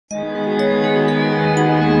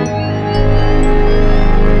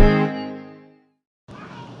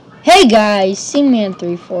Hey guys,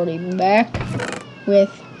 C-Man340 back with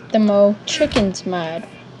the Mo Chickens mod.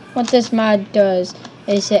 What this mod does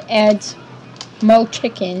is it adds Mo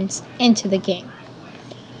Chickens into the game.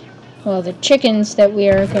 Well, the chickens that we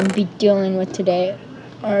are going to be dealing with today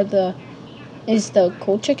are the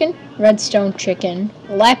coal chicken, redstone chicken,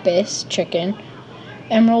 lapis chicken,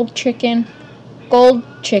 emerald chicken, gold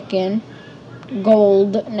chicken,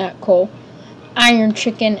 gold, not coal, iron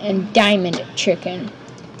chicken, and diamond chicken.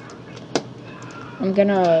 I'm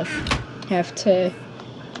gonna have to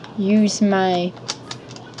use my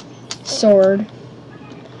sword.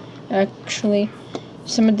 Actually,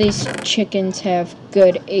 some of these chickens have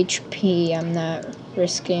good HP. I'm not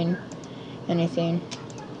risking anything.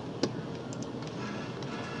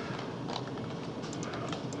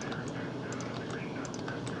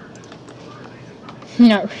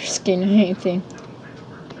 Not risking anything.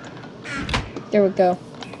 There we go.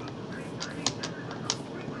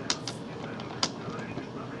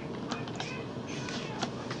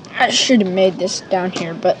 I should have made this down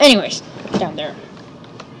here, but anyways, down there.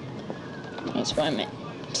 That's what I meant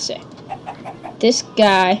to say. This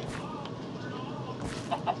guy,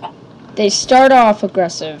 they start off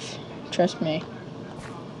aggressive, trust me.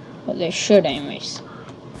 Well, they should anyways.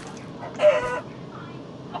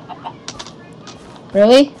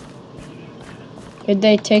 Really? Did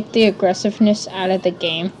they take the aggressiveness out of the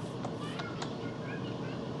game?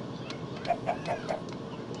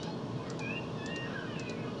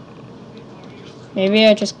 Maybe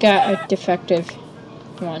I just got a defective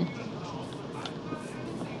one.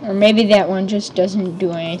 Or maybe that one just doesn't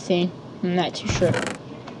do anything. I'm not too sure.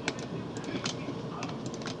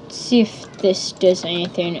 Let's see if this does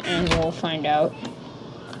anything and we'll find out.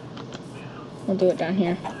 We'll do it down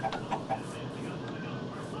here.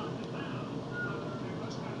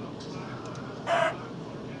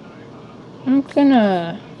 I'm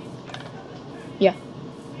gonna... yeah.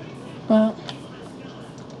 Well...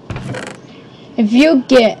 if you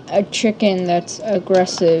get a chicken that's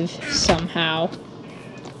aggressive somehow,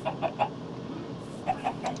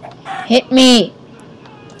 hit me!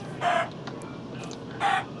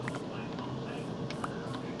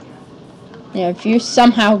 Yeah, if you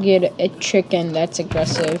somehow get a chicken that's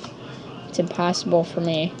aggressive, it's impossible for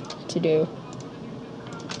me to do.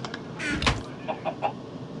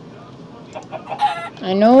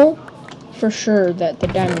 I know for sure that the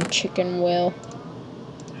diamond chicken will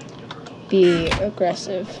be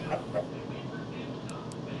aggressive.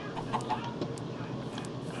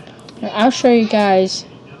 I'll show you guys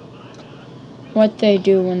what they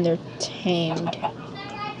do when they're tamed.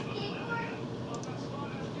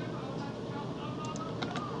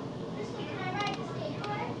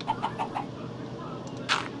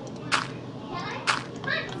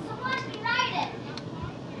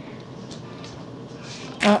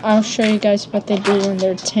 I'll show you guys what they do when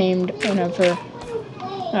they're tamed whenever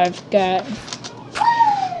I've got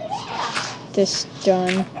this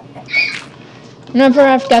done. Whenever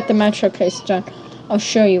I've got the metro case done, I'll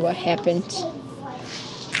show you what happens.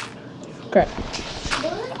 Great.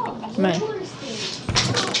 Come on.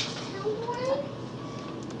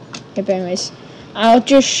 Okay, but anyways, I'll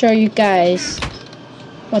just show you guys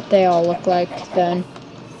what they all look like then.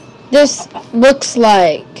 This looks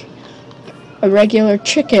like a regular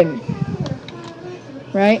chicken,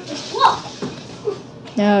 right?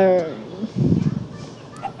 Now,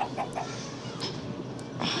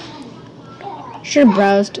 should have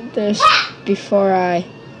browsed this before I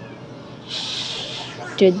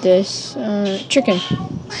did this. Chicken.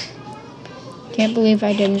 Can't believe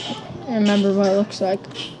I didn't remember what it looks like.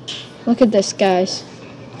 Look at this, guys.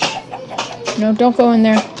 No, don't go in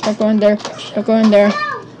there. Don't go in there. Don't go in there.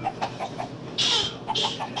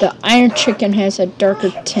 The iron chicken has a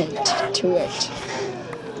darker tint to it.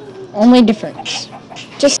 Only difference.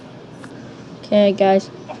 Just okay, guys.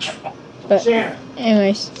 But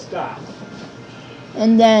anyways. Stop.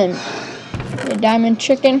 And then the diamond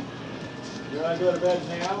chicken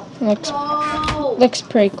looks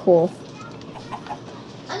pretty cool.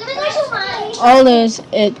 All it's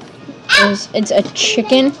a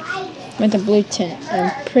chicken with a blue tint.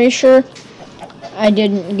 I'm pretty sure I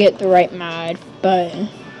didn't get the right mod, but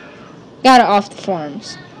got it off the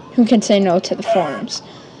forums. Who can say no to the forums?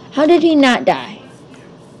 How did he not die?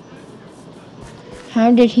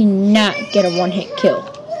 How did he not get a one-hit kill?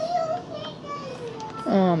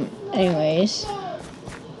 Anyways.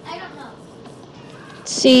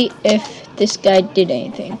 Let's see if this guy did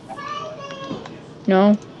anything.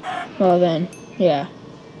 No? Well then, yeah.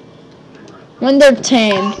 When they're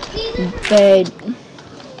tamed, they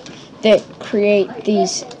create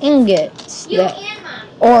these ingots that,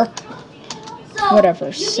 or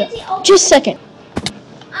whatever. So, just a second.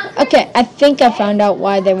 Okay, I think I found out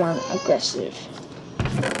why they weren't aggressive.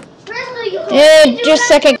 Just a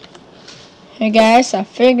second. Hey guys, I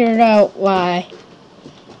figured out why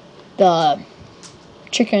the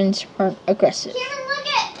chickens weren't aggressive.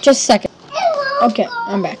 Just a second. Okay,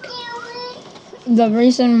 I'm back. The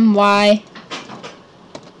reason why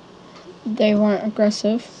they weren't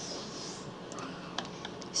aggressive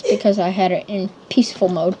is because I had it in peaceful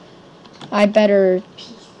mode. I better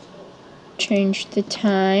change the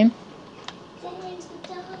time.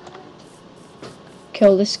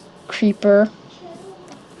 Kill this creeper.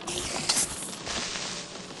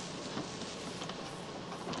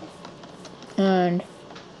 And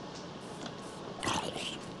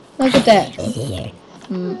look at that.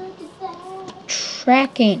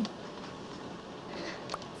 Tracking.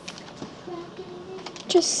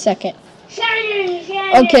 Just a second.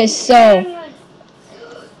 Okay, so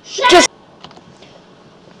just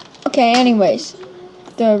okay, anyways.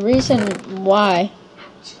 The reason why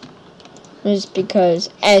was because,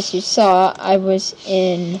 as you saw, I was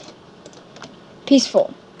in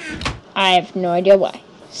peaceful. I have no idea why.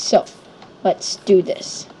 So, let's do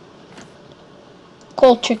this.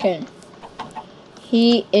 Cold chicken.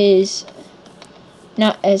 He is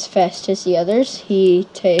not as fast as the others. He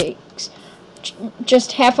takes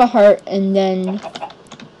just half a heart and then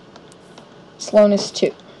slowness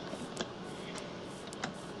 2.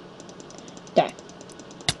 Die.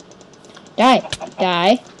 Die.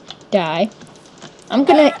 Die. Die. I'm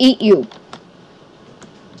gonna eat you.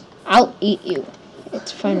 I'll eat you.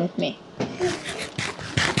 It's fine with me.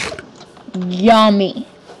 Yummy.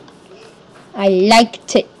 I like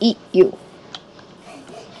to eat you.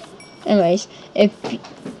 Anyways,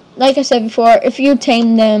 like I said before, if you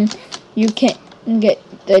tame them, you can get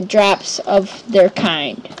the drops of their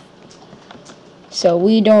kind. So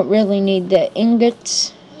we don't really need the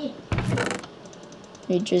ingots.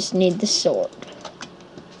 We just need the sword.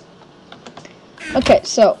 Okay,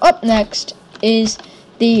 so up next is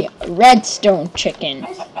the redstone chicken.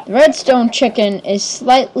 The redstone chicken is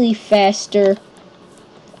slightly faster,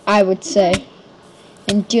 I would say,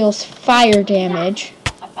 and deals fire damage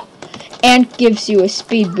and gives you a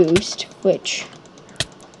speed boost, which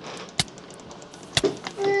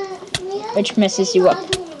messes you up.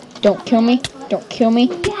 Don't kill me. Don't kill me.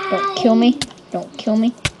 Don't kill me. Don't kill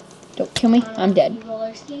me. Don't kill me. I'm dead.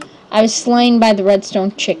 I was slain by the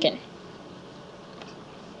redstone chicken.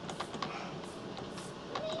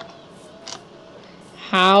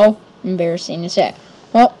 How embarrassing is that?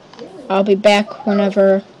 Well, I'll be back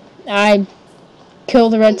whenever I kill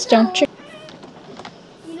the redstone chicken.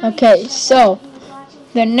 Okay, so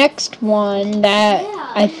the next one that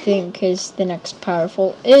I think is the next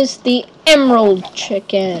powerful is the emerald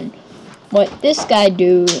chicken. What this guy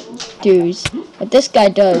does,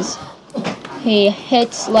 he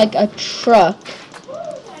hits like a truck.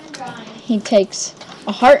 He takes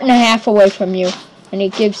a heart and a half away from you, and he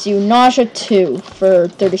gives you nausea 2 for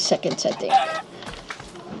 30 seconds, I think.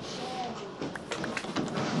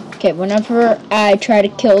 Okay, whenever I try to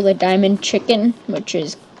kill the diamond chicken, which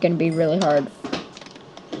is going to be really hard,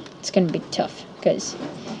 it's going to be tough, because,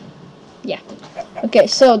 yeah. Okay,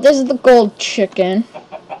 so this is the gold chicken.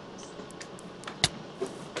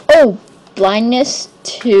 Oh, blindness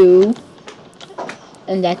 2,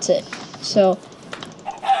 and that's it. So,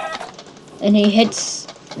 and he hits,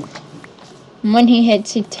 when he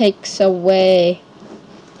hits, he takes away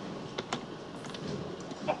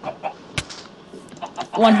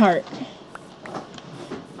 1 heart.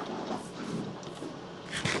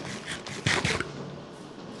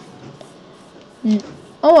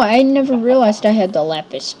 Oh, I never realized I had the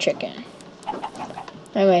lapis chicken.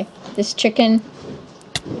 Anyway, this chicken,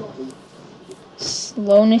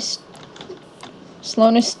 slowness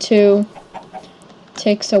 2,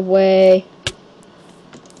 takes away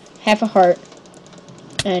half a heart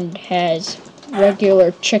and has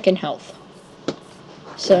regular chicken health.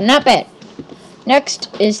 So not bad. Next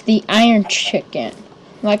is the iron chicken.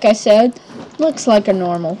 Like I said, looks like a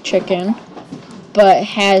normal chicken, but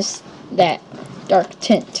has that dark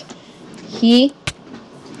tint. He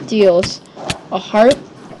deals a heart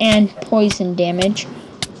and poison damage.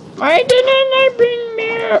 Why didn't I bring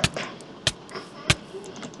milk?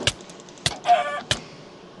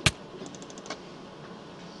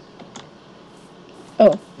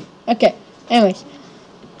 Oh, okay. Anyways,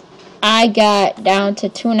 I got down to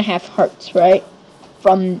 2.5 hearts, right?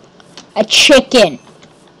 From a chicken.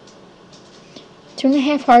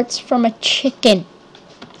 2.5 hearts from a chicken.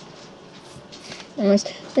 Anyways,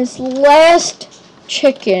 this last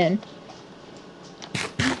chicken,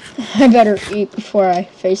 I better eat before I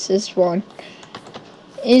face this one.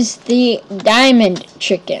 is the diamond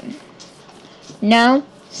chicken. Now,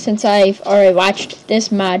 since I've already watched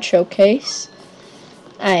this mod showcase,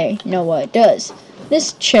 I know what it does.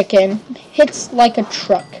 This chicken hits like a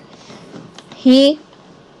truck. He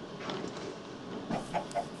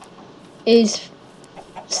is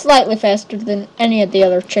slightly faster than any of the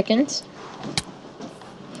other chickens.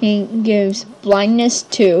 He gives blindness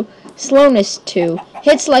 2, slowness 2,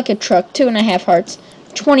 hits like a truck, 2.5 hearts,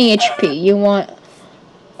 20 HP. You want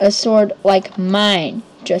a sword like mine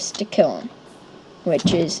just to kill him,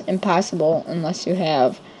 which is impossible unless you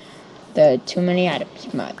have the too many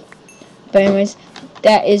items mod. But anyways,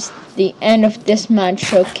 that is the end of this mod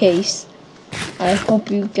showcase. I hope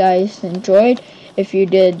you guys enjoyed. If you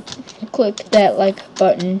did, click that like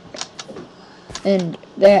button and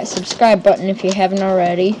that subscribe button if you haven't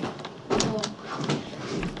already.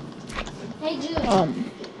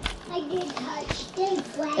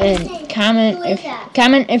 And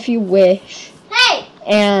comment if you wish.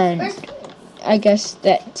 And I guess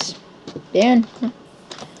that's the end.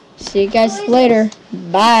 See you guys later.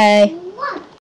 Bye.